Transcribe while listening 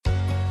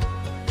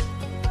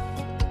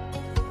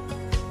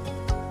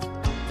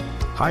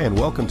Hi, and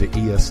welcome to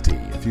EST.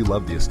 If you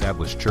love the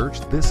Established Church,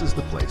 this is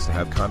the place to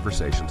have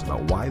conversations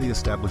about why the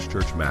Established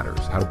Church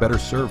matters, how to better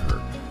serve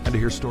her, and to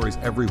hear stories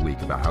every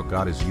week about how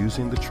God is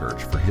using the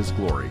church for His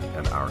glory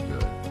and our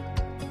good.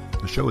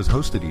 The show is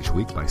hosted each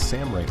week by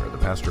Thom Rainer, the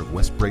pastor of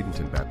West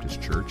Bradenton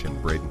Baptist Church in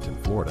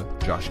Bradenton, Florida,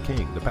 Josh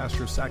King, the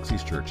pastor of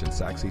Saxe's Church in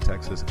Saxe,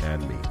 Texas,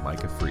 and me,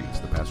 Micah Fries,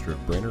 the pastor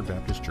of Brainerd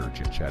Baptist Church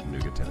in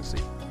Chattanooga,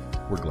 Tennessee.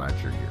 We're glad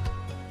you're here.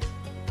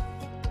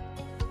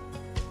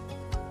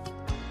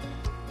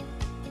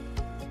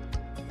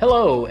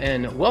 Hello,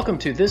 and welcome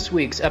to this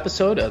week's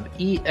episode of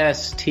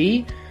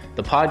EST,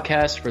 the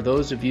podcast for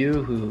those of you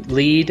who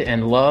lead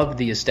and love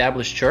the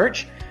Established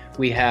Church.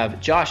 We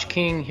have Josh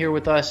King here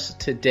with us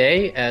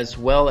today, as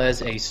well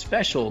as a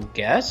special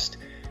guest,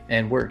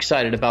 and we're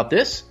excited about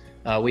this.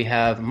 We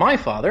have my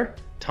father,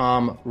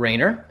 Thom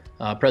Rainer,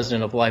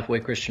 president of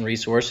LifeWay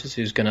Resources,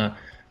 who's going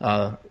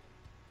to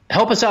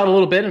help us out a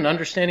little bit in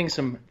understanding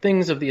some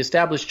things of the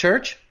Established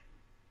Church.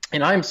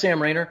 And I'm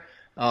Thom Rainer,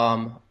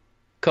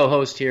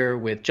 co-host here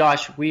with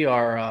Josh.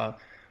 We're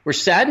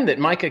saddened that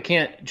Micah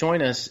can't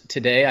join us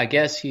today. I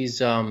guess he's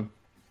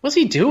what's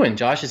he doing,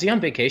 Josh? Is he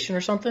on vacation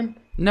or something?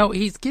 No,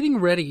 he's getting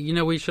ready. You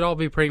know, we should all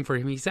be praying for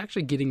him. He's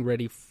actually getting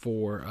ready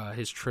for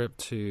his trip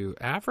to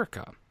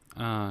Africa.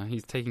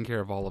 He's taking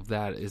care of all of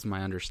that, is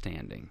my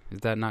understanding.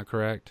 Is that not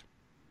correct?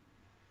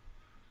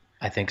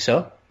 I think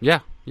so.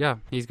 Yeah.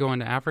 He's going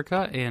to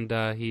Africa, and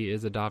he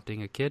is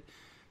adopting a kid.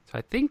 So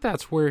I think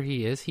that's where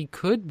he is. He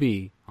could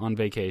be on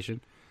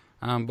vacation.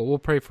 But we'll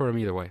pray for him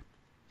either way.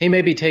 He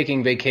may be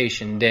taking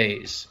vacation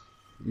days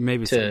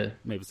Maybe to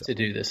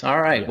do this.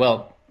 All right. Yeah.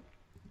 Well,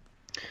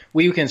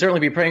 we can certainly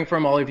be praying for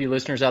him. All of you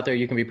listeners out there,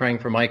 you can be praying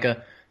for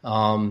Micah.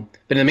 But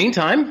in the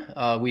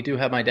meantime, we do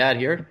have my dad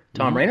here,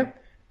 Thom Rainer.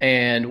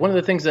 And one of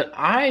the things that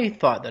I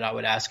thought that I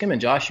would ask him,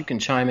 and Josh, you can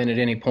chime in at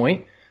any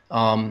point,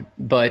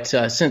 but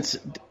since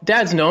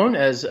Dad's known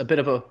as a bit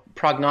of a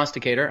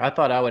prognosticator, I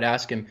thought I would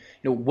ask him,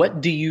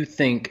 what do you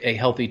think a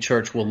healthy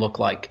church will look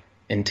like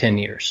in 10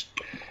 years?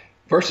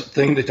 First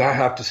thing that I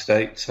have to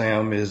state,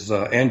 Sam, is,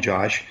 and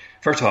Josh,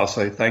 first of all, I'll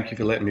say thank you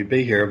for letting me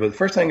be here. But the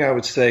first thing I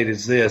would state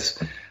is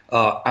this.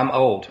 I'm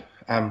old.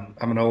 I'm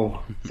an old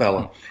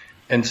fella.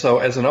 And so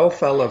as an old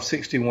fella of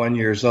 61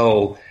 years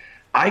old,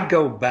 I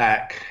go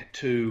back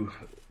to,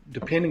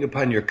 depending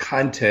upon your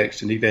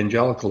context in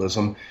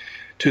evangelicalism,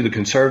 to the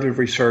conservative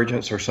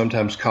resurgence, or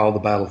sometimes called the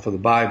battle for the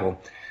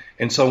Bible.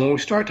 And so when we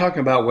start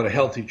talking about what a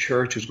healthy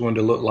church is going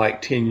to look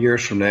like 10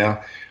 years from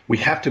now, we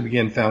have to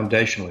begin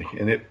foundationally.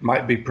 And it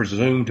might be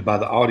presumed by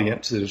the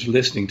audience that is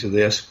listening to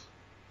this,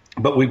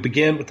 but we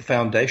begin with the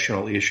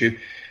foundational issue.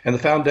 And the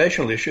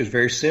foundational issue is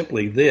very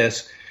simply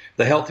this: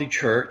 the healthy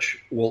church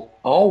will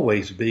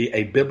always be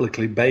a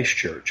biblically based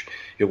church.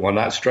 It will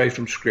not stray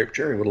from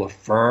Scripture. It will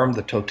affirm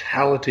the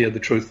totality of the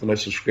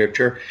truthfulness of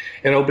Scripture,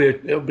 and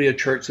it'll be a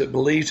church that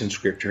believes in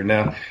Scripture.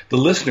 Now, the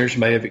listeners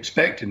may have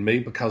expected me,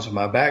 because of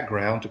my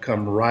background, to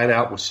come right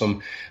out with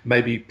some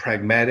maybe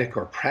pragmatic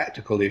or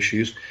practical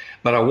issues,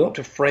 but I want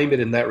to frame it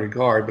in that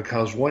regard,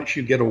 because once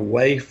you get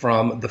away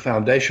from the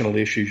foundational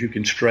issues, you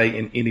can stray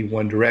in any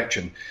one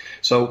direction.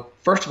 So,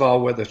 first of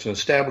all, whether it's an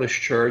established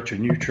church, a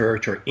new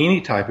church, or any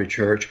type of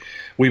church,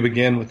 we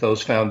begin with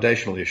those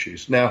foundational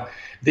issues. Now,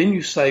 then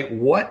you say,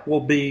 what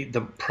will be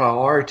the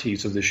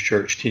priorities of this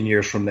church 10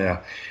 years from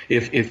now?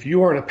 If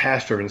you are a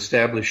pastor of an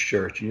established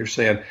church and you're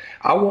saying,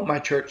 I want my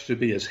church to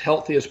be as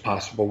healthy as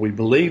possible, we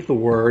believe the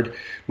Word,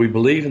 we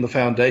believe in the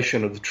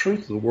foundation of the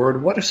truth of the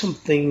Word, what are some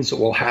things that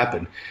will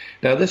happen?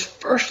 Now, this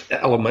first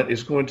element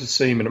is going to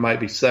seem, and it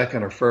might be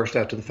second or first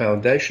after the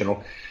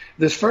foundational,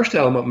 this first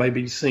element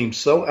may seem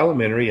so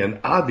elementary and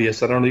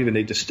obvious that I don't even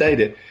need to state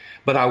it,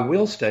 but I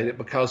will state it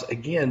because,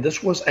 again,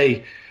 this was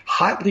a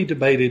hotly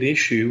debated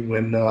issue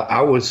when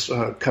I was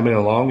coming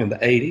along in the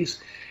 80s.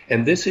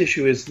 And this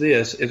issue is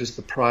this: it is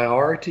the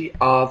priority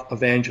of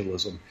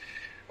evangelism.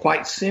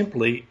 Quite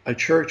simply, a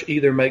church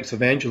either makes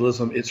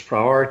evangelism its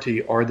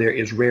priority, or there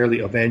is rarely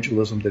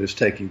evangelism that is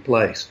taking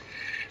place.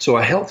 So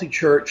a healthy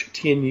church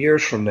 10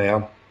 years from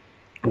now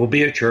will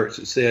be a church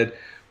that said,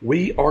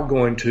 we are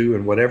going to,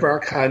 in whatever our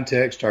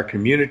context, our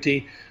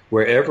community,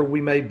 wherever we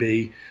may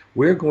be,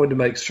 we're going to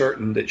make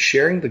certain that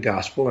sharing the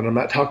gospel, and I'm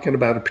not talking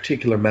about a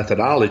particular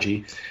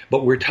methodology,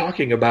 but we're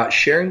talking about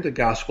sharing the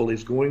gospel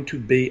is going to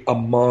be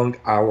among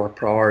our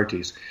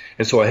priorities.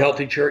 And so a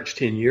healthy church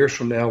 10 years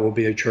from now will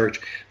be a church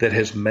that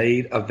has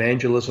made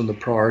evangelism the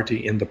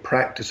priority in the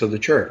practice of the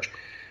church.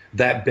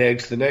 That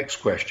begs the next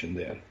question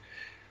then.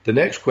 The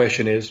next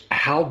question is,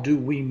 how do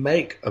we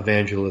make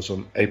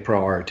evangelism a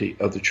priority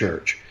of the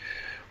church?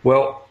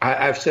 Well,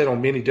 I've said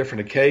on many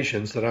different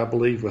occasions that I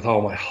believe with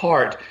all my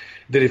heart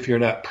that if you're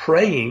not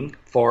praying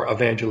for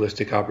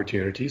evangelistic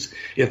opportunities,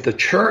 if the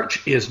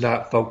church is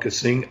not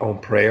focusing on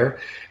prayer,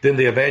 then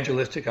the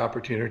evangelistic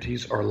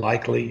opportunities are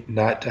likely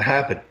not to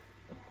happen.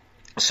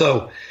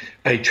 So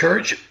a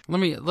church...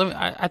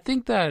 I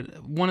think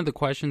that one of the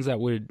questions that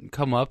would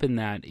come up in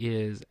that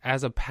is,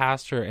 as a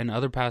pastor, and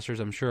other pastors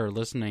I'm sure are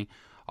listening,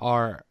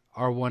 are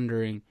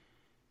wondering,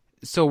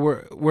 so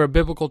we're a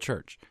biblical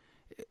church.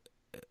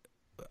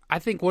 I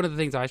think one of the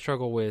things I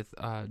struggle with,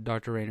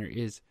 Dr. Rainer,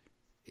 is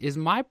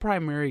my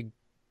primary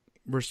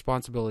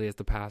responsibility as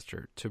the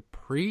pastor to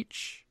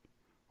preach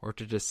or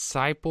to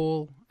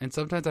disciple? And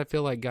sometimes I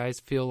feel like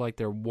guys feel like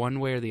they're one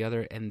way or the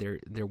other, and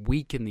they're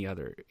weak in the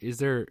other.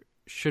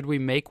 Should we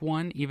make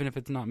one, even if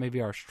it's not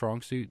maybe our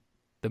strong suit,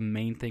 the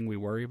main thing we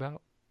worry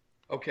about?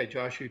 Okay,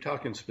 Josh, you're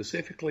talking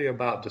specifically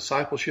about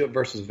discipleship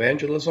versus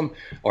evangelism,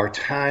 or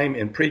time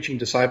in preaching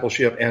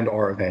discipleship and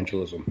or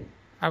evangelism?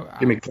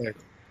 Give me clarity.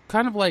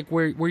 Kind of like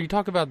where you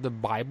talk about the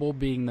Bible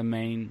being the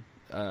main,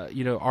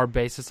 our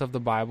basis of the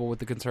Bible with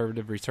the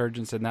conservative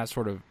resurgence and that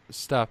sort of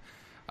stuff.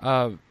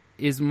 I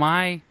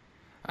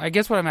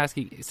guess what I'm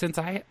asking, since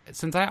I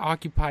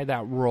occupy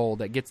that role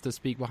that gets to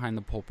speak behind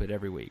the pulpit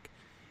every week,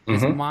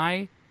 is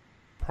my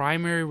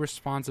primary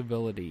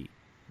responsibility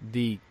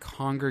the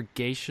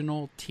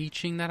congregational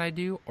teaching that I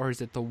do, or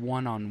is it the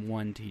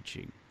one-on-one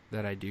teaching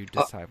that I do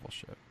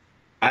discipleship?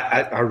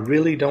 I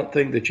really don't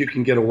think that you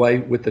can get away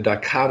with the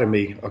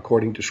dichotomy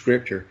according to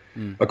Scripture.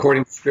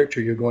 According to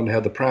Scripture, you're going to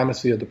have the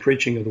primacy of the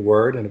preaching of the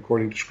Word, and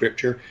according to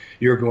Scripture,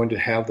 you're going to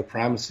have the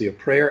primacy of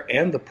prayer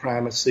and the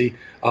primacy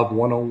of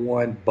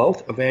one-on-one,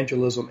 both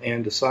evangelism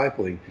and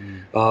discipling.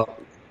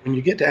 When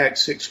you get to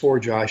Acts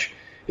 6:4, Josh,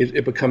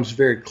 it becomes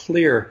very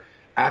clear.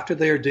 After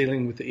they are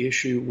dealing with the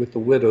issue with the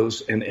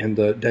widows and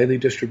the daily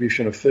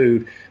distribution of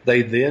food,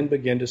 they then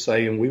begin to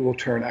say, and we will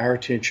turn our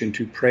attention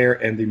to prayer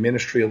and the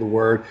ministry of the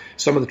Word.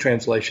 Some of the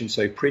translations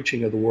say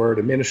preaching of the Word,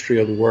 a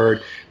ministry of the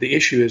Word. The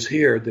issue is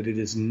here that it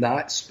is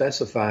not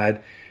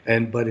specified,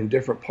 but in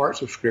different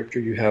parts of Scripture,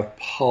 you have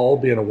Paul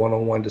being a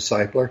one-on-one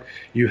discipler.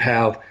 You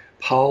have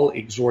Paul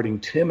exhorting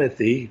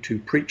Timothy to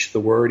preach the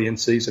word in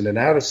season and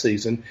out of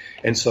season.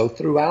 And so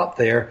throughout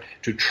there,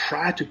 to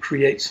try to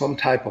create some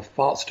type of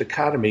false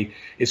dichotomy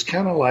is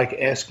kind of like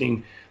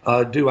asking,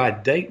 do I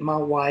date my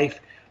wife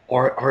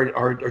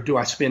or do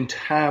I spend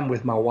time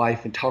with my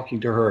wife and talking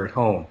to her at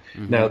home?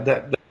 Now,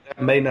 that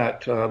may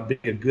not be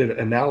a good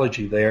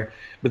analogy there,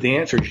 but the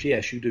answer is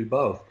yes, you do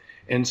both.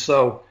 And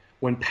so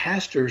when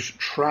pastors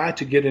try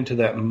to get into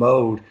that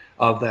mode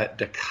of that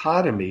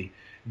dichotomy,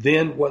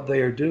 then what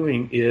they are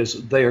doing is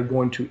they are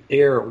going to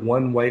err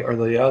one way or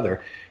the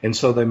other. And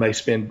so they may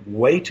spend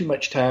way too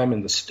much time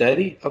in the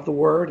study of the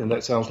Word, and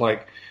that sounds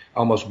like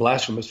almost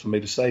blasphemous for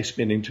me to say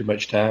spending too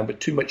much time, but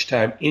too much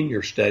time in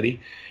your study,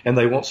 and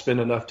they won't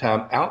spend enough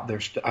time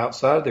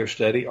outside their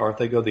study, or if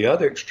they go the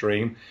other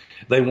extreme,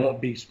 they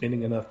won't be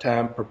spending enough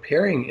time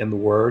preparing in the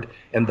Word,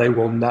 and they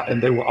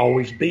will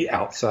always be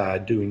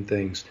outside doing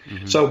things.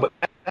 So, but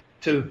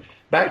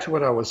back to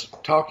what I was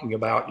talking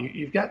about,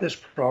 you've got this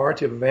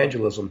priority of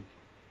evangelism.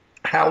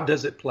 How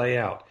does it play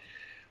out?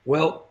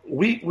 Well,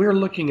 we're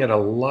looking at a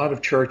lot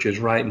of churches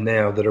right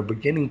now that are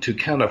beginning to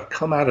kind of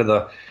come out of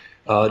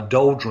the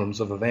doldrums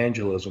of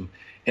evangelism.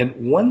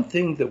 And one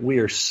thing that we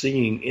are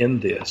seeing in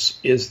this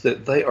is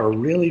that they are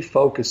really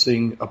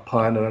focusing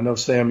upon, and I know,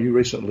 Sam, you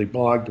recently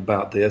blogged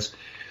about this,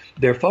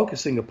 they're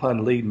focusing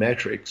upon lead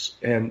metrics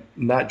and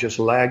not just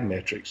lag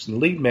metrics. And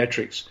lead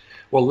metrics,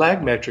 well,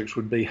 lag metrics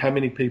would be how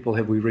many people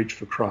have we reached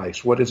for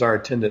Christ? What is our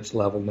attendance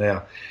level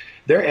now?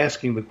 They're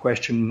asking the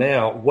question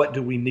now, what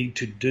do we need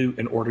to do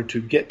in order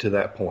to get to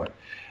that point?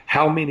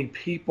 How many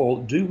people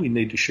do we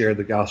need to share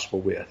the gospel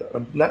with?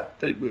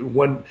 Not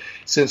one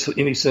sense,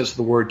 any sense of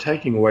the word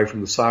taking away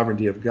from the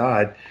sovereignty of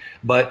God,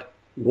 but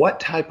what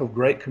type of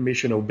Great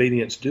Commission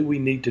obedience do we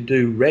need to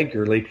do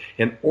regularly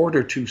in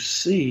order to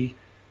see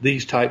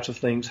these types of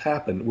things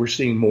happen? We're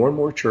seeing more and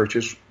more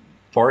churches,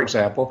 for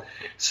example,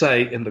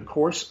 say in the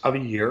course of a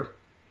year,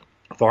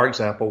 for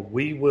example,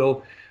 we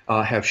will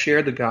have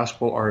shared the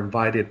gospel or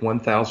invited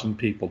 1,000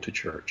 people to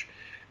church.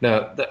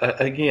 Now,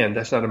 again,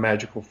 that's not a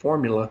magical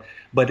formula,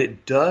 but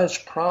it does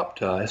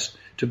prompt us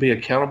to be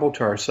accountable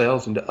to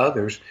ourselves and to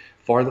others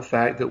for the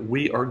fact that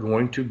we are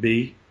going to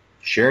be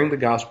sharing the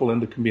gospel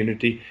in the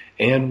community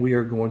and we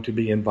are going to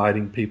be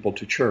inviting people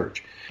to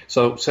church.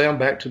 So, Sam,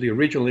 back to the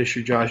original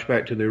issue, Josh,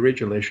 back to the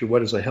original issue,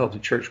 what is a healthy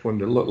church going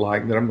to look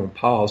like? And then I'm going to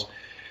pause.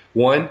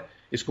 One,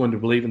 it's going to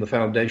believe in the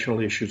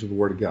foundational issues of the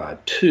Word of God.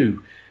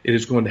 Two, it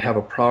is going to have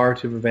a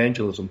priority of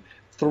evangelism.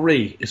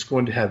 Three, it's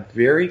going to have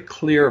very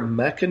clear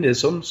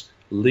mechanisms,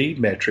 lead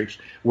metrics,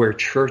 where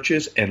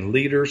churches and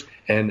leaders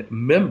and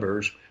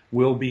members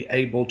will be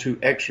able to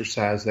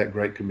exercise that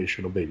Great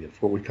Commission obedience,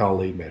 what we call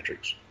lead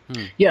metrics.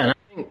 Yeah,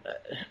 and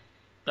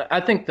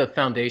I think the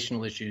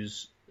foundational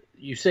issues,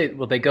 you say,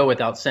 well, they go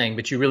without saying,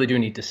 but you really do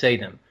need to say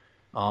them,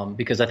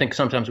 because I think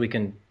sometimes we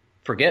can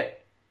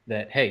forget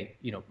that, hey,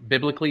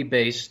 biblically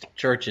based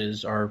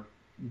churches are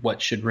what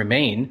should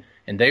remain,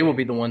 and they will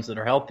be the ones that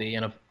are healthy.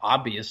 And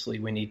obviously,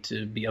 we need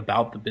to be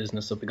about the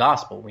business of the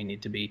gospel. We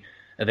need to be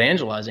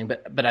evangelizing.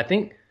 But I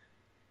think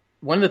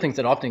one of the things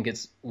that often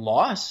gets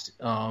lost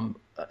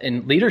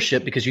in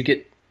leadership, because you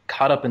get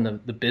caught up in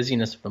the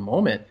busyness of the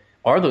moment,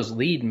 are those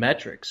lead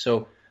metrics.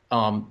 So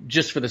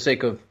just for the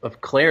sake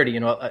of clarity,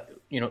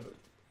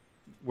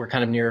 we're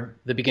kind of near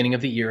the beginning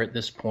of the year at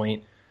this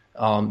point.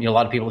 A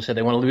lot of people have said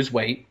they want to lose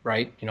weight,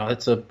 right?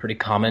 That's a pretty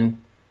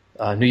common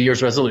New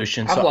Year's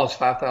resolution. I've lost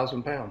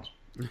 5,000 pounds.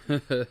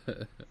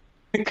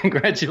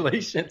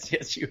 Congratulations.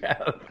 Yes, you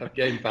have. I've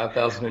gained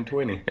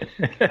 5,020.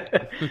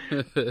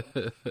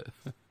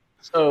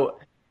 So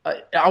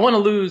I want to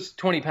lose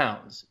 20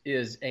 pounds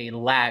is a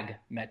lag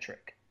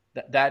metric.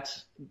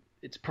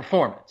 It's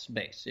performance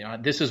based.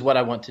 This is what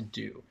I want to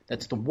do.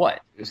 That's the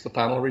what. It's the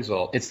final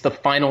result. It's the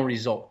final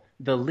result.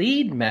 The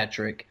lead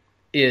metric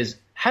is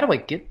how do I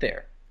get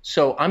there?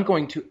 So I'm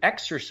going to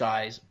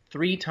exercise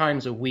 3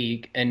 times a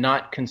week and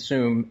not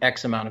consume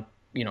X amount of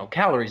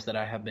calories that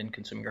I have been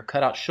consuming, or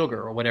cut out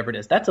sugar or whatever it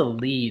is. That's a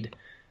lead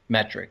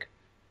metric.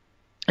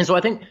 And so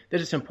I think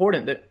that it's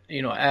important that,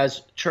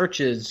 as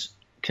churches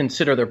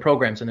consider their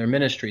programs and their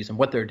ministries and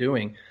what they're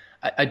doing,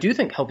 I do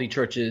think healthy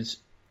churches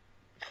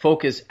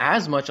focus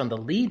as much on the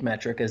lead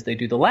metric as they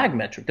do the lag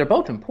metric. They're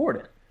both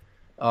important.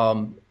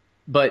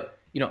 But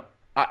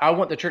I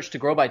want the church to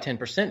grow by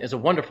 10% is a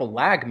wonderful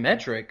lag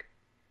metric,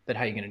 but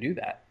how are you going to do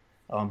that?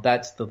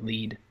 That's the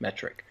lead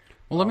metric.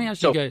 Well, let me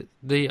ask you guys,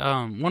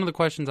 one of the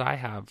questions I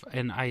have,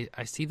 and I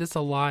see this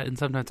a lot, and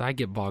sometimes I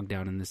get bogged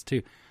down in this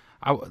too.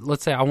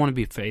 Let's say I want to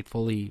be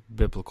faithfully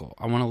biblical.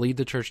 I want to lead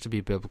the church to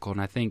be biblical,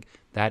 and I think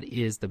that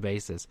is the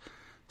basis.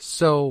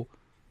 So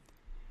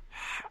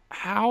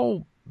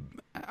how,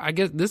 I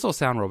guess this will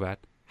sound real bad,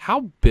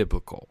 how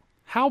biblical,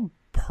 how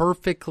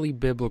perfectly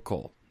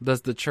biblical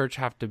does the church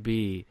have to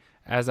be?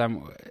 As I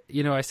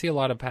see a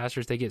lot of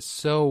pastors, they get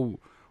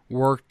so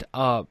worked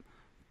up.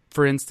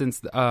 For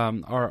instance,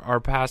 our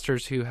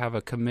pastors who have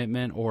a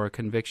commitment or a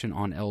conviction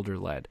on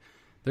elder-led,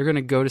 they're going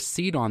to go to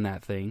seat on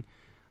that thing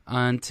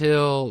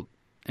until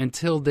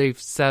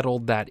they've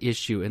settled that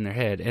issue in their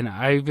head. And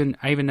I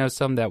even know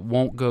some that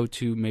won't go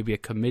to maybe a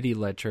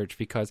committee-led church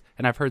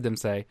and I've heard them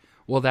say,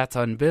 well, that's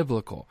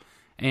unbiblical.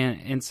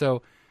 And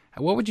so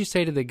what would you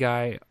say to the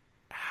guy,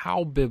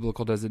 how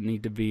biblical does it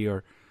need to be,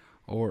 or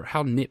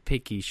how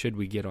nitpicky should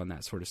we get on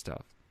that sort of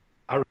stuff?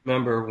 I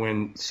remember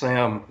when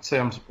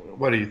Sam's,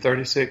 what are you,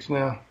 36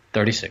 now?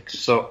 36.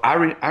 So I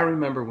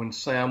remember when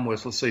Sam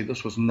was, this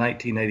was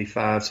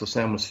 1985, so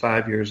Sam was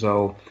 5 years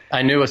old.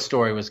 I knew a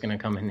story was going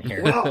to come in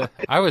here. Well,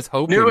 I was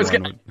hoping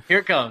here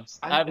it comes.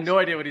 I have no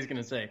idea what he's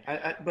going to say.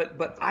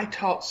 But I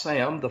taught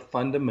Sam the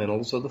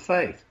fundamentals of the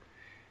faith.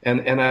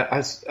 And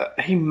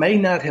he may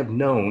not have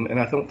known,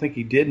 and I don't think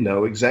he did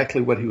know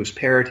exactly what he was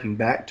parroting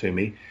back to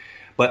me,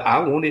 but I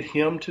wanted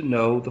him to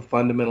know the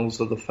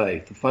fundamentals of the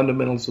faith. The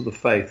fundamentals of the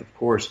faith, of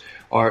course,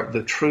 are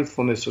the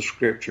truthfulness of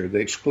Scripture, the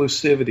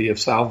exclusivity of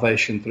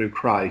salvation through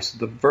Christ,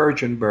 the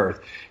virgin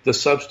birth, the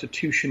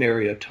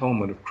substitutionary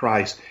atonement of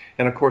Christ.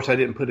 And, of course, I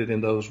didn't put it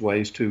in those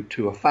ways to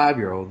a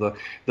 5-year-old,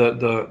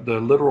 the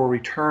literal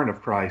return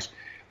of Christ.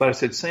 But I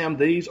said, Sam,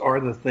 these are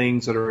the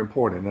things that are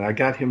important. And I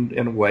got him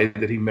in a way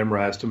that he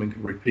memorized them and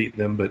could repeat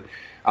them. But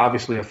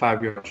obviously a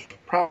 5-year-old was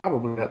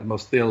probably not the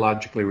most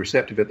theologically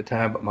receptive at the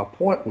time. But my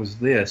point was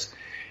this.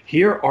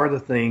 Here are the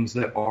things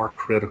that are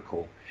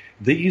critical.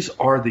 These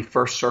are the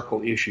first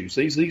circle issues.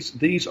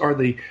 These are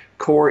the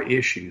core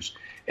issues.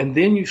 And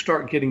then you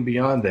start getting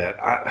beyond that.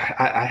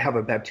 I have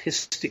a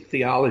Baptistic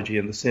theology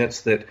in the sense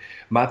that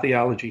my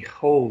theology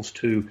holds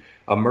to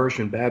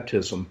immersion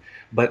baptism.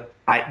 But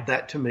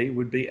that to me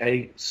would be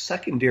a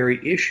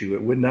secondary issue.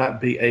 It would not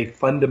be a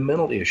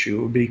fundamental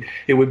issue.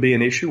 It would be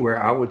an issue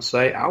where I would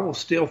say I will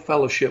still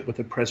fellowship with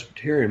a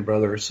Presbyterian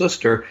brother or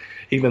sister,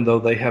 even though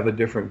they have a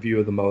different view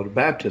of the mode of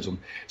baptism.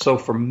 So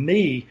for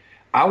me,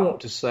 I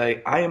want to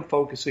say I am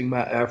focusing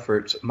my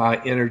efforts, my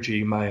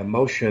energy, my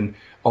emotion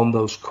on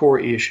those core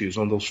issues,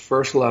 on those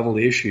first level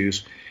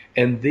issues.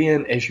 And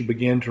then as you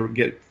begin to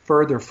get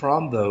further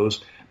from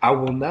those, I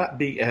will not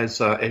be as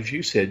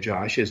you said,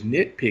 Josh, as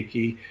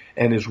nitpicky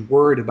and as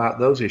worried about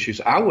those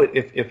issues. I would,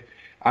 if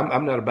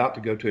I'm not about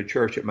to go to a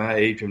church at my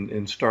age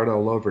and start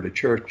all over to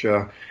church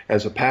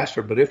as a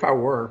pastor, but if I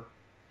were,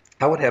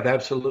 I would have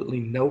absolutely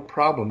no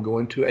problem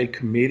going to a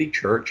committee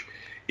church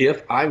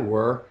if I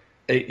were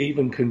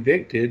even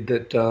convicted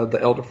that the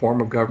elder form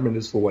of government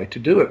is the way to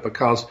do it,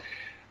 because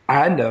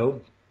I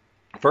know,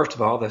 first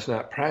of all, that's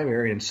not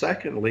primary, and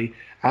secondly,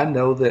 I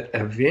know that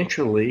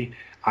eventually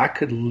I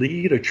could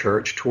lead a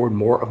church toward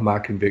more of my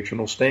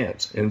convictional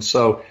stance. And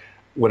so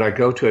would I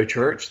go to a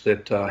church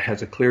that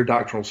has a clear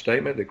doctrinal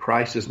statement that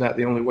Christ is not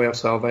the only way of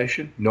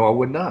salvation? No, I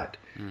would not.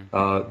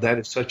 That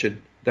is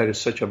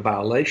such a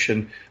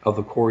violation of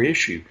the core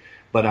issue.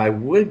 But I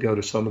would go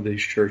to some of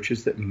these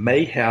churches that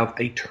may have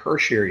a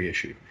tertiary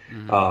issue,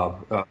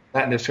 not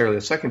necessarily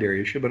a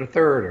secondary issue, but a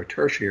third or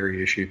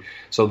tertiary issue.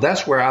 So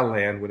that's where I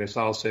land when it's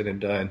all said and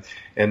done.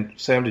 And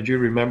Sam, did you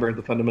remember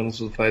the fundamentals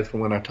of the faith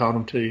from when I taught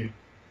them to you?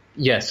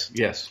 Yes.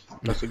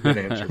 That's a good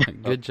answer.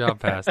 Good job,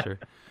 Pastor.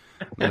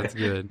 That's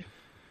good.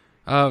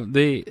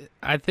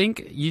 I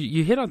think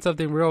you hit on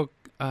something real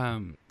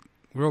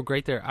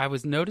great there. I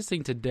was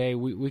noticing today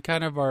we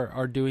kind of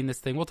are doing this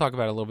thing. We'll talk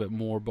about it a little bit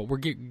more, but we're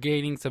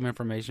gaining some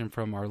information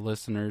from our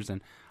listeners,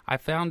 and I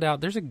found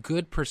out there's a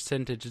good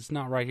percentage. It's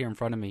not right here in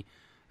front of me.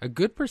 A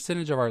good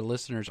percentage of our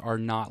listeners are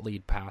not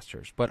lead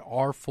pastors, but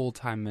are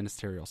full-time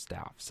ministerial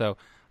staff. So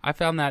I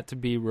found that to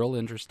be real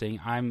interesting.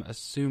 I'm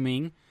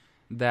assuming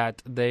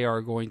that they are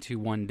going to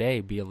one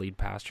day be a lead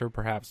pastor.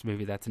 Perhaps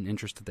maybe that's an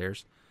interest of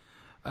theirs.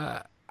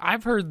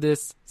 I've heard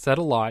this said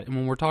a lot, and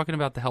when we're talking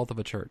about the health of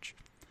a church,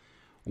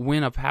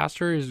 when a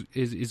pastor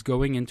is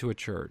going into a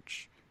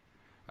church,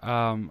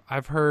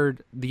 I've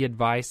heard the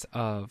advice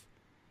of,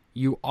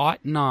 you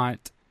ought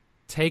not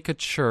take a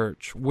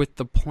church with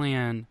the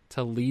plan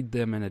to lead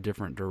them in a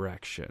different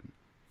direction.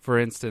 For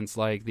instance,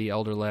 like the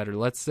elder letter.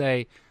 Let's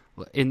say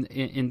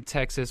in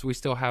Texas, we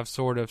still have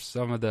sort of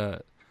some of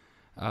the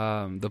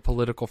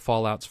political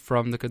fallouts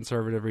from the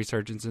conservative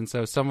resurgence, and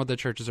so some of the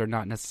churches are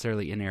not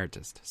necessarily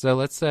inerrantist. So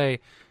let's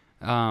say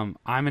I'm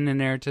an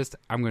inerrantist.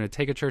 I'm going to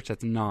take a church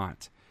that's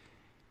not.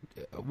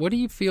 What do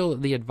you feel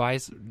the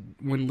advice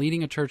when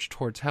leading a church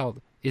towards health?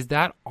 Is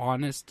that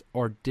honest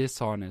or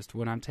dishonest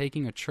when I'm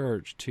taking a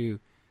church to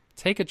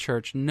take a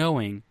church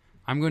knowing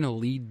I'm going to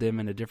lead them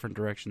in a different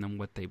direction than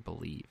what they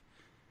believe?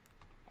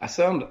 I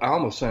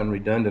almost sound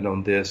redundant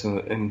on this,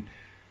 and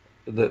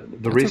the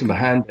reason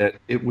behind that,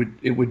 it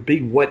would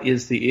be, what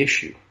is the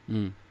issue?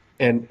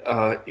 And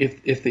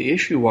if the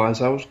issue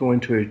was I was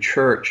going to a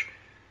church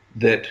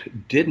that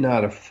did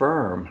not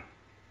affirm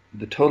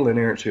the total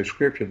inerrancy of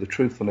Scripture, the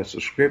truthfulness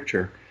of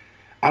Scripture,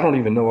 I don't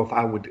even know if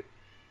I would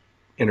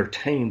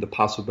entertain the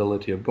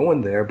possibility of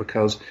going there,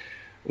 because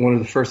one of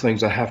the first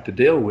things I have to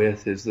deal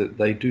with is that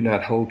they do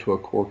not hold to a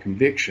core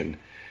conviction.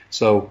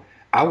 So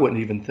I wouldn't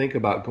even think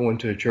about going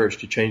to a church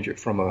to change it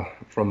from a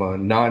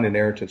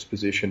non-inerrantist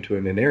position to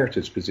an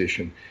inerrantist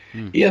position.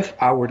 If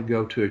I were to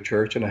go to a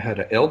church and I had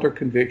an elder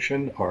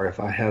conviction, or if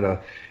I had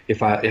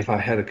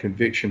a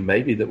conviction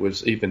maybe that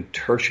was even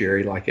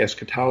tertiary, like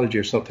eschatology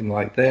or something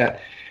like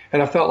that,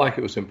 and I felt like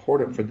it was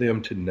important for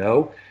them to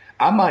know,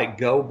 I might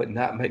go but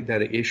not make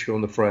that an issue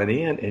on the front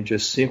end, and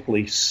just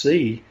simply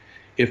see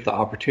if the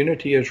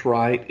opportunity is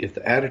right, if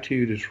the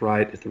attitude is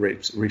right, if the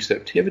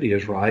receptivity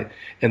is right,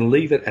 and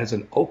leave it as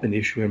an open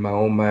issue in my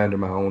own mind or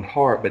my own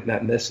heart, but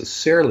not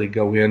necessarily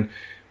go in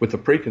with a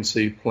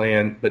preconceived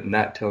plan, but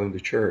not telling the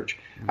church.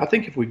 I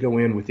think if we go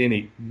in with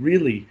any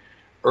really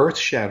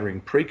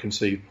earth-shattering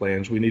preconceived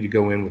plans, we need to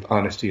go in with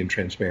honesty and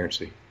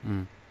transparency.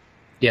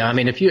 Yeah, I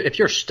mean, if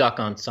you're stuck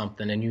on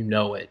something and you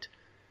know it,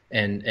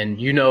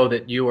 and you know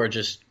that you are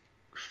just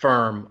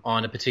firm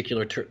on a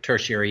particular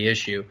tertiary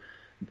issue,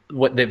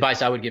 what the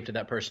advice I would give to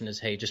that person is,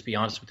 hey, just be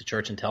honest with the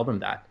church and tell them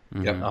that.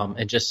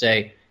 And just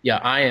say,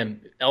 yeah,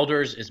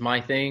 elders is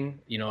my thing.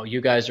 You know,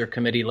 you guys are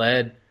committee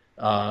led,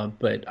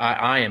 but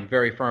I am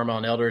very firm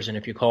on elders. And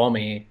if you call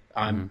me,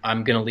 I'm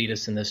going to lead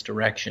us in this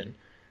direction.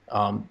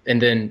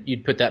 And then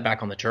you'd put that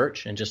back on the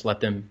church and just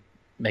let them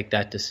make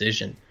that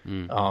decision.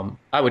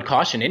 I would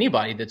caution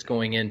anybody that's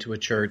going into a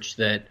church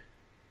that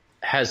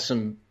has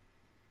some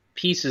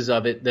pieces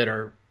of it that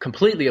are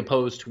completely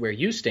opposed to where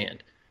you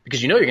stand,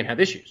 because you know you're going to have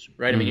issues,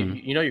 right? I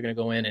mean, you know you're going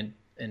to go in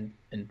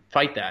and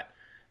fight that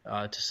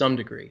to some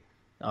degree.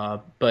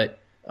 But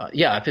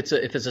if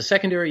it's a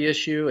secondary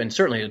issue, and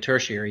certainly a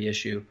tertiary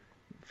issue,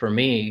 for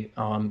me,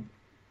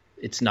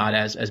 it's not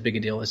as big a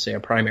deal as, say, a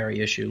primary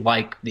issue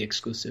like the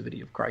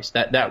exclusivity of Christ.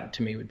 That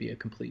to me would be a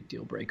complete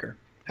deal breaker.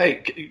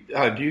 Hey,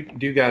 do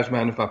you guys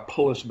mind if I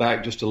pull us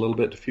back just a little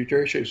bit to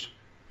future issues?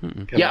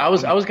 I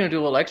was going to do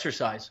a little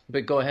exercise,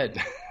 but go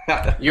ahead.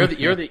 You're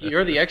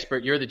the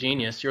expert. You're the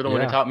genius. You're the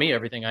one who taught me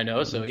everything I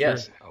know. So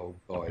yes. Oh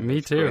boy,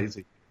 me too.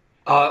 Crazy.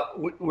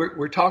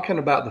 We're talking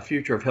about the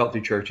future of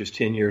healthy churches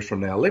 10 years from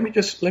now. Let me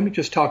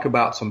just talk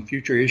about some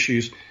future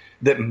issues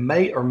that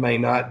may or may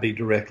not be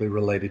directly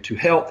related to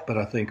health, but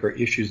I think are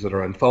issues that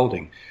are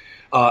unfolding.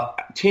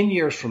 10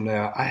 years from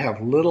now, I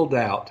have little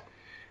doubt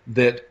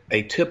that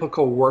a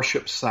typical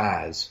worship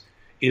size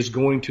is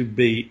going to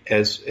be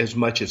as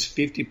much as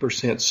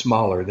 50%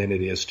 smaller than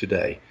it is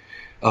today.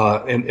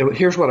 And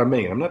here's what I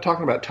mean. I'm not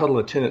talking about total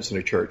attendance in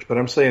a church, but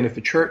I'm saying if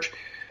a church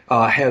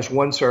has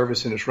one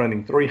service and it's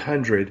running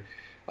 300,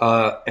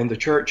 and the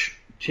church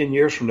 10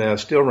 years from now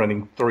is still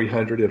running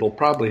 300, it'll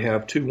probably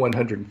have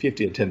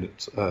 150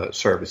 attendance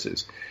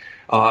services.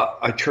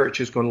 A church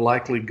is going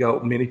to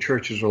many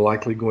churches are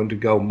likely going to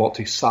go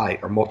multi-site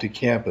or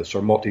multi-campus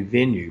or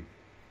multi-venue,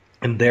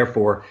 and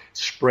therefore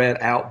spread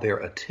out their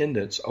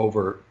attendance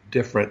over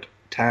different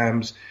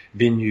times,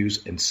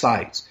 venues, and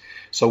sites.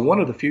 So one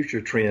of the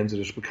future trends that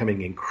is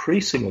becoming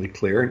increasingly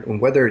clear,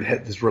 and whether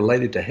it is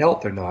related to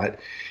health or not,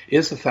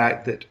 is the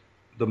fact that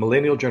the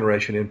millennial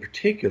generation in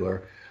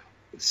particular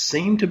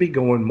seem to be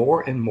going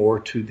more and more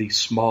to the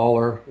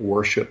smaller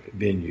worship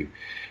venue.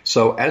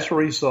 So as a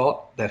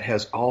result, that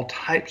has all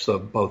types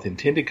of both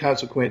intended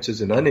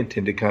consequences and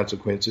unintended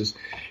consequences.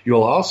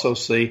 You'll also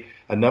see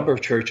a number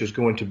of churches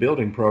go into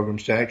building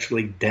programs to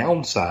actually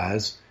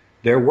downsize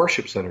their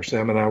worship center.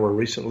 Sam and I were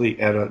recently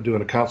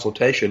doing a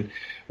consultation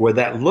where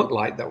that looked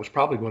like that was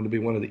probably going to be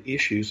one of the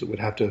issues that would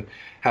have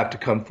to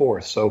come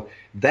forth. So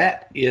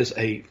that is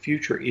a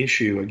future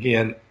issue.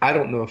 Again, I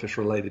don't know if it's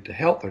related to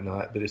health or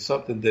not, but it's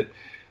something that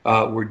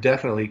we're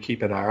definitely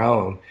keeping our eye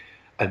on.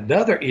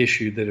 Another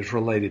issue that is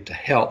related to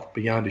health,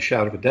 beyond a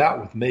shadow of a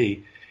doubt with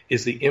me,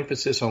 is the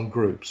emphasis on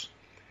groups.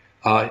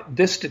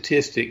 This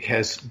statistic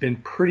has been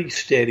pretty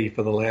steady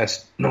for the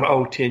last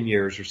 10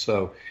 years or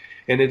so.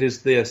 And it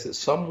is this, that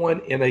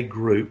someone in a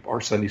group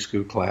or Sunday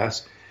school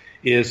class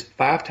is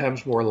 5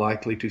 times more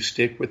likely to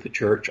stick with the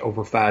church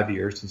over 5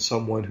 years than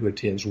someone who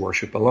attends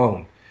worship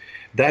alone.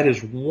 That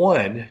is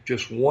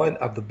just one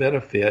of the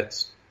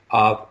benefits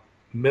of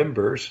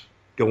members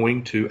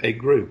going to a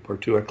group or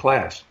to a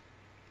class.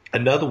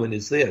 Another one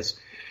is this.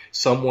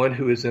 Someone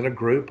who is in a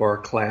group or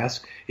a class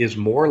is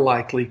more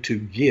likely to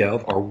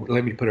give, or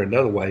let me put it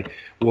another way,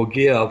 will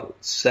give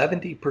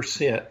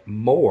 70%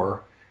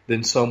 more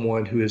than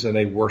someone who is in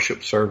a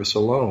worship service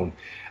alone.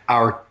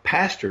 Our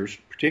pastors,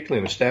 particularly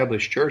in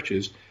established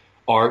churches,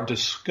 are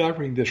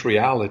discovering this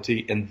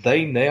reality, and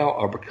they now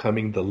are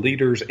becoming the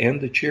leaders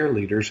and the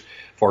cheerleaders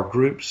for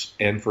groups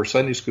and for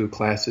Sunday school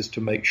classes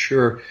to make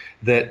sure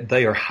that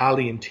they are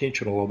highly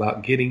intentional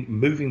about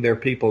moving their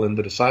people in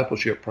the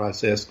discipleship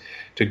process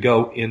to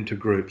go into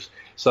groups.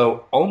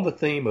 So on the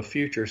theme of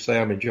future,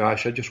 Sam and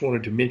Josh, I just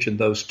wanted to mention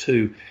those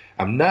two.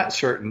 I'm not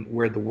certain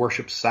where the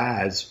worship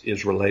size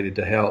is related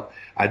to health.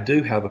 I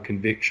do have a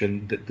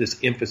conviction that this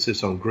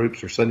emphasis on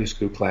groups or Sunday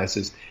school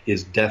classes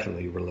is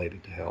definitely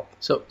related to health.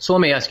 So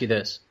let me ask you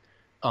this.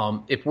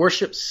 If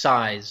worship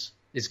size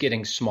is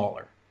getting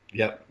smaller,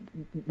 yep,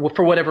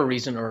 for whatever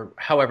reason or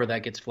however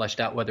that gets fleshed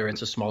out, whether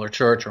it's a smaller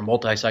church or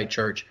multi-site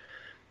church,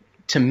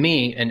 to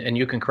me, and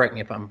you can correct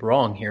me if I'm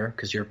wrong here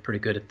because you're pretty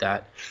good at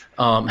that,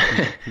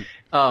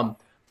 I'm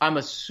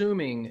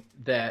assuming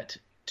that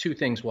two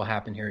things will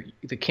happen here.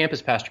 The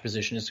campus pastor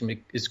position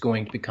is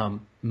going to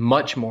become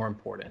much more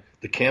important.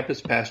 The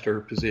campus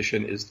pastor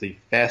position is the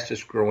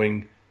fastest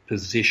growing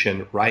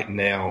position right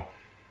now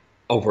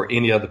over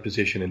any other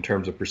position in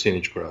terms of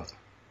percentage growth.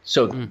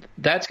 So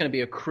that's going to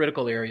be a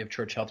critical area of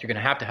church health. You're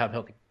going to have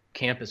healthy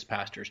campus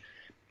pastors.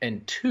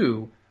 And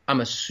two, I'm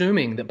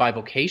assuming that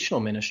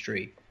bivocational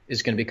ministry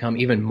is going to become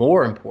even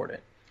more important.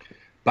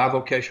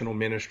 Bivocational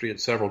ministry at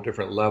several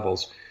different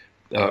levels,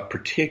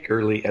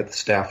 particularly at the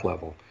staff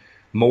level.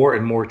 More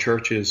and more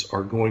churches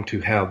are going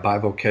to have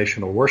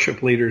bivocational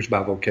worship leaders,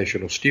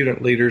 bivocational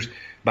student leaders,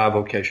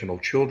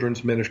 bivocational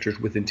children's ministers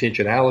with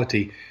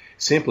intentionality,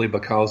 simply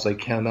because they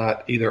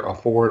cannot either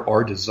afford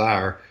or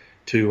desire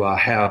to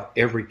have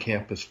every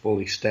campus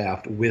fully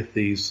staffed with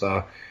these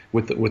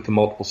with the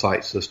multiple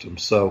site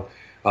systems. So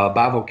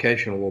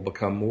bivocational will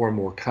become more and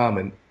more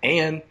common,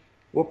 and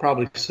we'll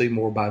probably see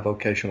more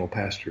bivocational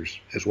pastors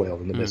as well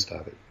in the midst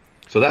of it.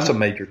 So that's a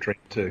major trend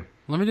too.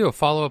 Let me do a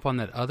follow-up on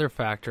that other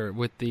factor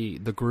with the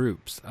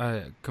groups.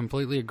 I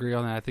completely agree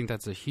on that. I think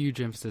that's a huge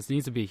emphasis,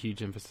 needs to be a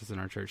huge emphasis in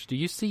our church. Do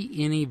you see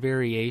any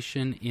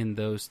variation in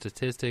those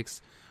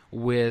statistics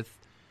with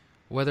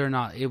whether or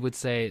not it would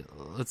say,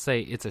 let's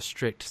say it's a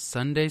strict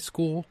Sunday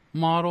school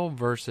model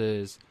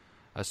versus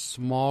a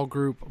small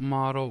group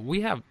model?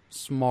 We have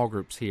small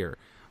groups here,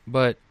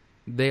 but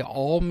they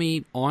all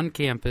meet on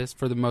campus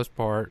for the most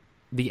part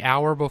the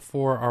hour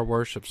before our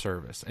worship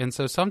service. And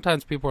so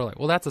sometimes people are like,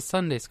 well, that's a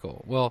Sunday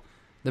school. Well,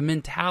 the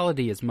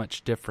mentality is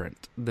much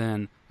different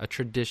than a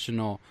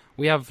traditional.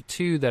 We have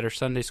two that are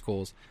Sunday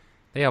schools.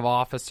 They have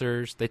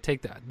officers.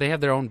 They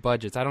have their own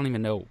budgets. I don't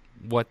even know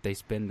what they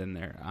spend in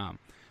there.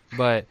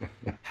 But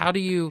how do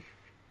you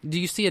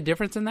see a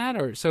difference in that?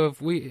 Or so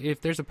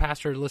if there's a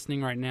pastor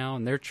listening right now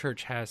and their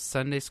church has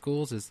Sunday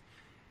schools,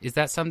 is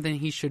that something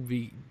he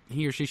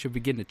or she should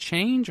begin to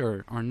change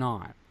or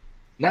not?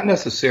 Not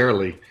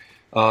necessarily.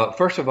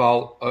 First of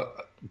all,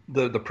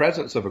 the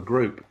presence of a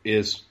group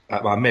is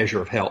a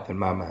measure of health in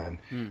my mind.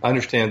 I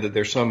understand that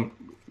there's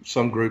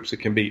some groups that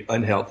can be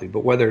unhealthy,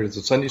 but whether it's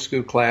a Sunday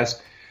school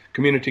class,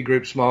 community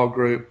group, small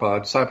group,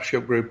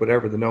 discipleship group,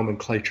 whatever the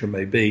nomenclature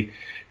may be,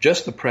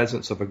 just the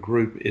presence of a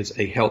group is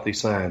a healthy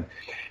sign.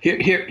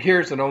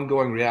 Here's an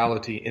ongoing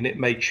reality, and it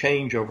may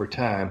change over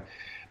time.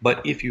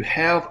 But if you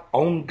have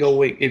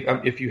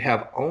if you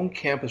have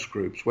on-campus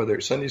groups, whether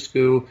it's Sunday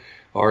school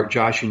or,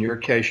 Josh, in your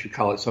case, you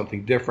call it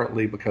something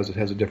differently because it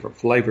has a different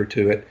flavor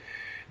to it,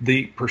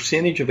 the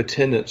percentage of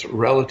attendance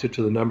relative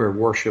to the number of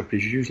worship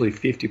is usually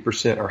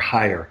 50% or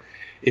higher.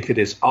 If it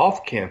is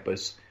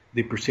off-campus,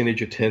 the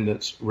percentage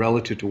attendance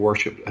relative to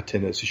worship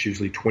attendance is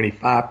usually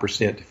 25%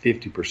 to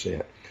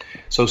 50%.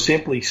 So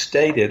simply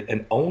stated,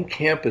 an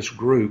on-campus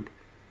group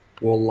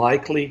will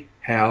likely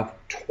have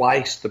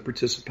twice the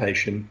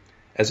participation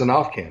as an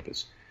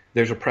off-campus.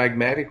 There's a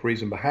pragmatic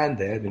reason behind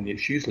that, and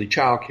it's usually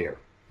childcare.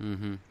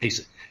 Mm-hmm.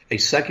 A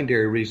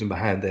secondary reason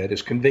behind that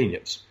is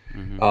convenience.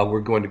 Mm-hmm.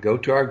 We're going to go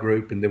to our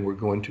group, and then we're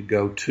going to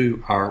go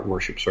to our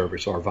worship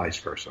service, or vice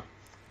versa.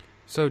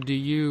 So do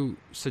you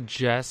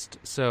suggest,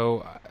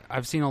 so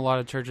I've seen a lot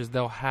of churches,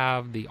 they'll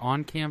have the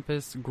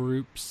on-campus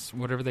groups,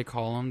 whatever they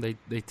call them,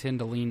 they tend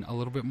to lean a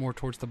little bit more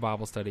towards the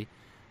Bible study,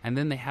 and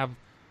then they have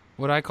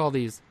what I call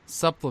these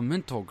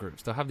supplemental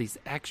groups. They'll have these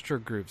extra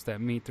groups that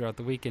meet throughout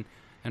the week,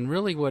 and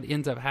really what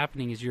ends up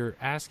happening is you're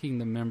asking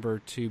the member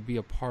to be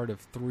a part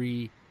of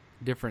 3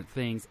 different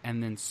things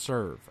and then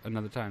serve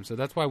another time. So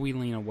that's why we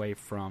lean away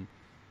from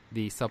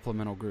the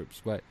supplemental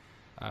groups. But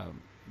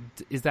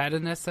is that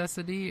a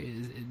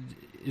necessity?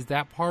 Is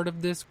that part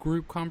of this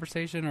group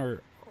conversation,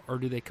 or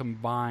do they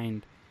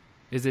combine?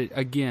 Is it,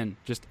 again,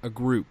 just a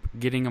group?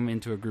 Getting them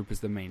into a group is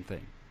the main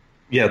thing.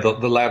 Yeah,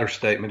 the latter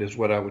statement is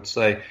what I would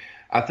say.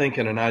 I think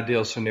in an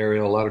ideal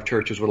scenario, a lot of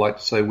churches would like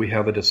to say we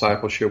have a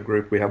discipleship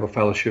group, we have a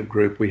fellowship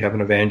group, we have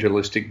an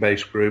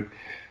evangelistic-based group,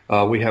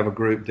 we have a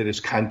group that is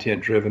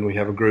content-driven, we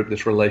have a group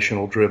that's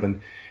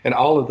relational-driven, and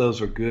all of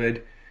those are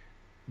good.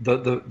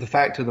 The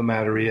fact of the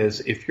matter is,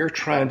 if you're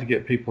trying to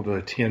get people to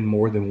attend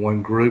more than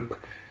one group,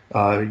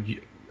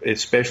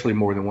 especially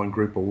more than one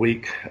group a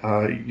week,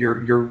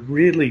 you're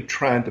really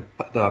trying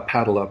to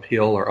paddle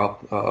uphill or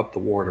up the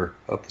water,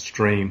 up the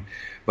stream,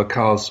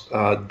 because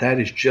that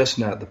is just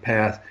not the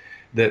path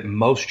that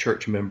most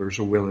church members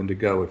are willing to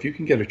go. If you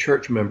can get a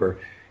church member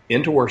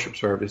into worship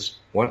service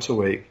once a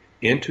week,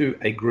 into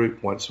a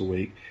group once a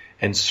week,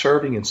 and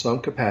serving in some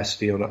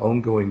capacity on an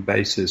ongoing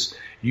basis,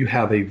 you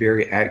have a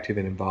very active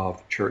and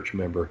involved church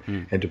member.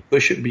 And to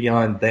push it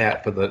beyond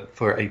that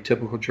for a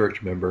typical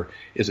church member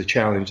is a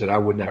challenge that I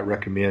would not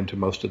recommend to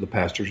most of the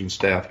pastors and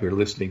staff who are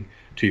listening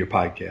to your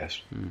podcast.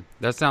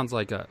 That sounds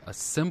like a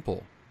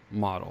simple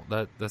model.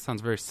 That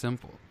sounds very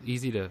simple,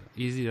 easy to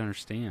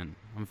understand.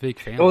 I'm a big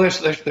fan. Well,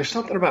 there's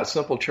something about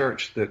simple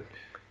church that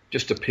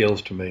just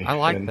appeals to me. I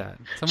like that.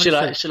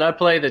 Should I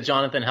play the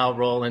Jonathan Hout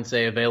role and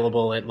say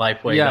available at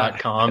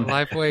lifeway.com?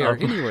 Yeah, Lifeway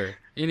or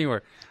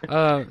anywhere.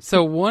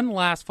 So one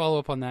last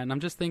follow-up on that, and I'm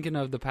just thinking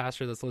of the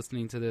pastor that's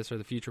listening to this or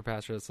the future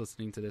pastor that's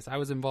listening to this. I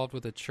was involved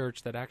with a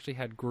church that actually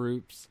had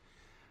groups,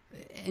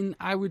 and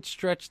I would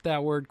stretch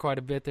that word quite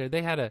a bit there.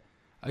 They had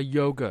a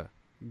yoga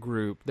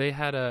group. They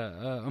had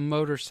a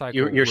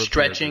motorcycle You're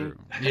stretching? Group.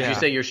 Did you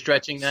say you're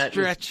stretching that?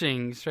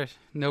 Stretching.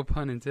 No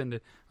pun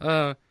intended.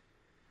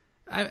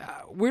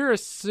 We're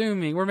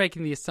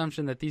making the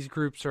assumption that these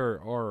groups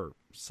are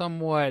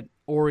somewhat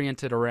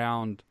oriented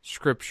around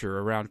Scripture,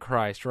 around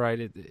Christ,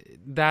 right?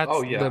 That's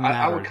the matter.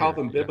 I would call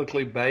them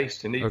biblically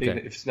based, and even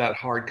if it's not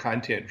hard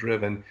content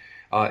driven,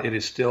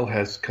 it still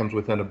comes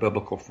within a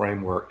biblical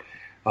framework.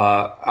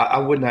 I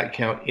would not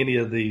count any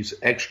of these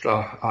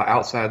extra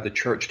outside the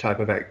church type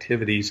of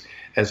activities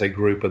as a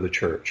group of the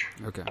church.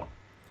 Okay. All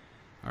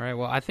right.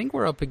 Well, I think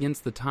we're up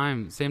against the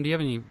time. Sam, do you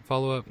have any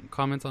follow-up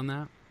comments on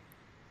that?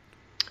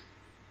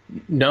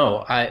 No,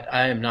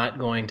 I am not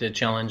going to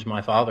challenge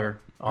my father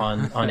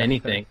on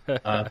anything,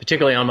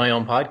 particularly on my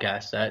own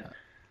podcast.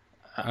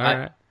 All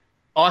right.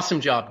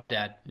 Awesome job,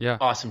 Dad. Yeah.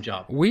 Awesome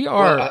job. We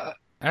are,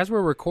 as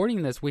we're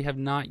recording this, we have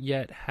not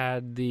yet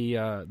had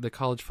the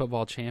college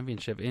football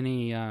championship.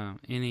 Any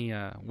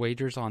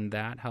wagers on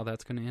that, how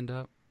that's going to end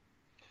up?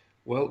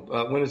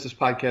 Well, when is this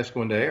podcast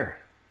going to air?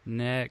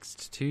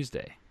 Next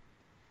Tuesday.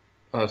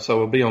 So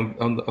it'll be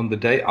on the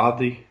day of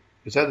the...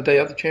 Is that the day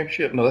of the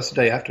championship? No, that's the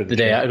day after the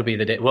day. It'll be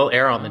the day. We'll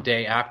air on the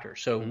day after.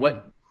 So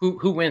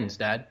who wins,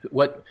 Dad?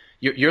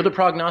 You're the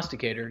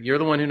prognosticator. You're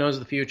the one who knows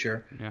the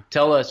future. Yeah.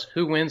 Tell us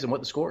who wins and what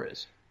the score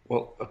is.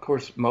 Well, of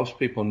course, most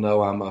people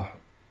know I'm a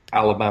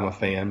Alabama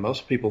fan.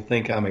 Most people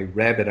think I'm a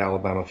rabid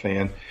Alabama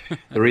fan.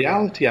 The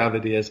reality of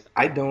it is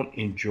I don't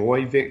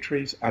enjoy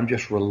victories. I'm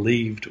just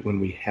relieved when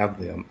we have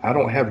them. I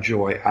don't have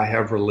joy. I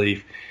have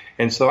relief.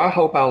 And so I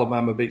hope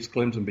Alabama beats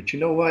Clemson. But you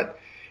know what?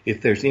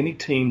 If there's any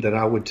team that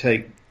I would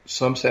take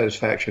some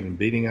satisfaction in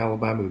beating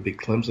Alabama, would be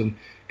Clemson,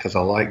 because I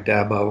like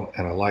Dabo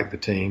and I like the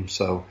team.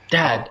 So,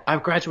 Dad,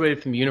 I've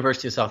graduated from the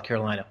University of South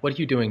Carolina. What are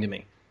you doing to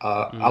me?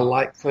 I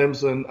like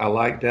Clemson. I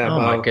like Dabo.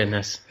 Oh my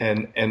goodness!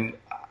 And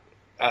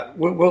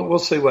we'll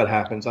see what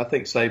happens. I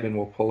think Saban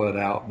will pull it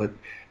out. But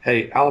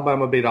hey,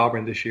 Alabama beat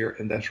Auburn this year,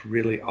 and that's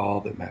really all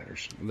that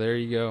matters. There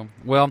you go.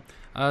 Well,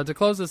 to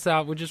close this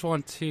out, we just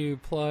want to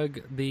plug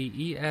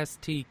the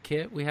EST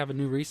kit. We have a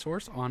new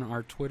resource on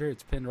our Twitter.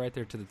 It's pinned right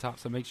there to the top,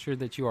 so make sure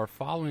that you are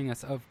following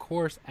us, of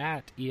course,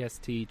 at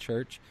EST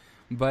Church,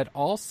 but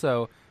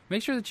also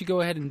make sure that you go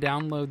ahead and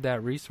download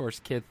that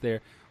resource kit there.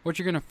 What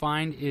you're going to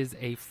find is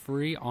a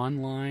free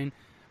online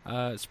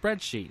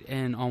spreadsheet,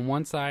 and on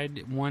one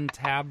side, one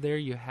tab there,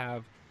 you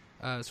have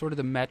sort of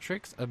the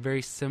metrics, a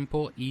very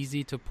simple,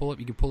 easy to pull up.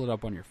 You can pull it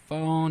up on your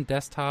phone,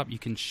 desktop, you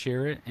can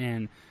share it,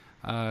 and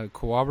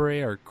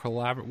cooperate or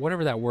collaborate,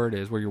 whatever that word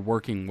is, where you're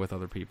working with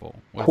other people.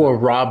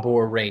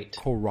 Corroborate.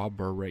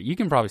 You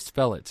can probably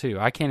spell it too.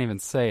 I can't even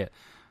say it.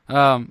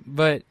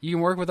 But you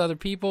can work with other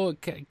people,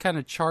 kind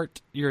of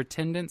chart your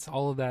attendance,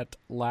 all of that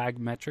lag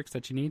metrics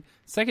that you need.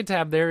 Second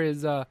tab there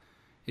is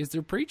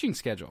their preaching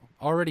schedule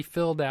already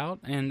filled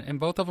out, and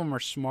both of them are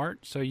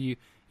smart. So you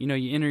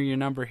enter your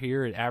number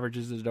here, it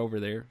averages it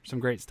over there. Some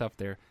great stuff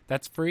there.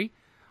 That's free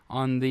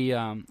on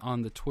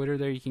the Twitter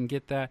there. You can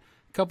get that.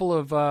 A couple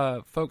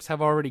of folks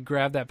have already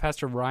grabbed that.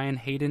 Pastor Ryan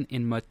Hayden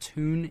in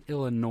Mattoon,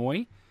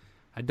 Illinois.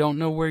 I don't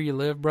know where you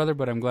live, brother,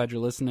 but I'm glad you're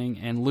listening.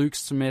 And Luke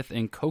Smith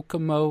in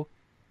Kokomo,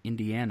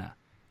 Indiana.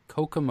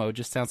 Kokomo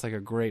just sounds like a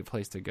great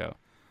place to go.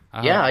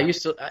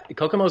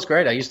 Kokomo's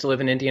great. I used to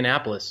live in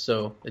Indianapolis,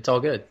 so it's all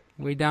good.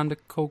 Way down to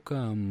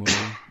Kokomo.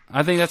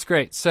 I think that's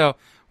great. So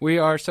we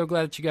are so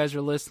glad that you guys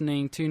are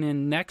listening. Tune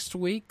in next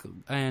week,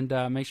 and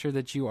make sure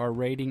that you are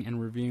rating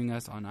and reviewing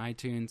us on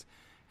iTunes.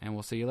 And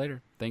we'll see you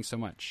later. Thanks so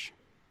much.